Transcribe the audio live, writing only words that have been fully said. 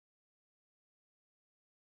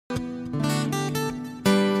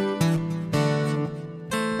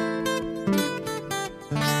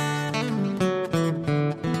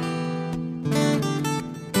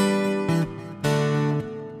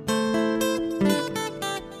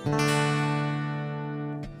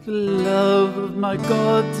The love of my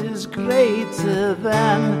God is greater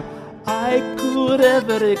than I could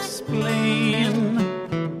ever explain.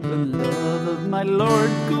 The love of my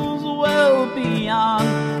Lord goes well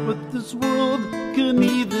beyond what this world can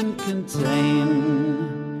even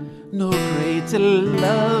contain. No greater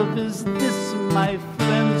love is this, my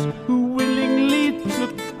friends, who willingly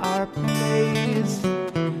took our place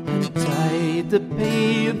and died to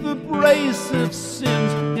pay the price of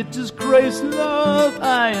sins. It is Christ's love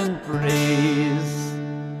I embrace.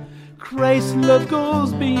 Christ's love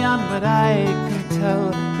goes beyond what I can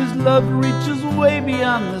tell. His love reaches way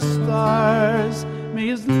beyond the stars. May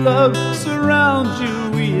His love surround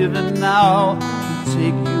you even now and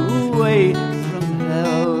take you away from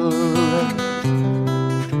hell.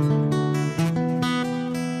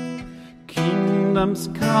 Kingdoms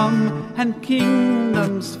come and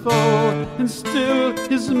kingdoms fall, and still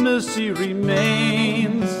His mercy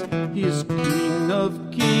remains. He is King of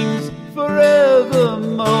kings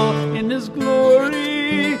forevermore. In His glory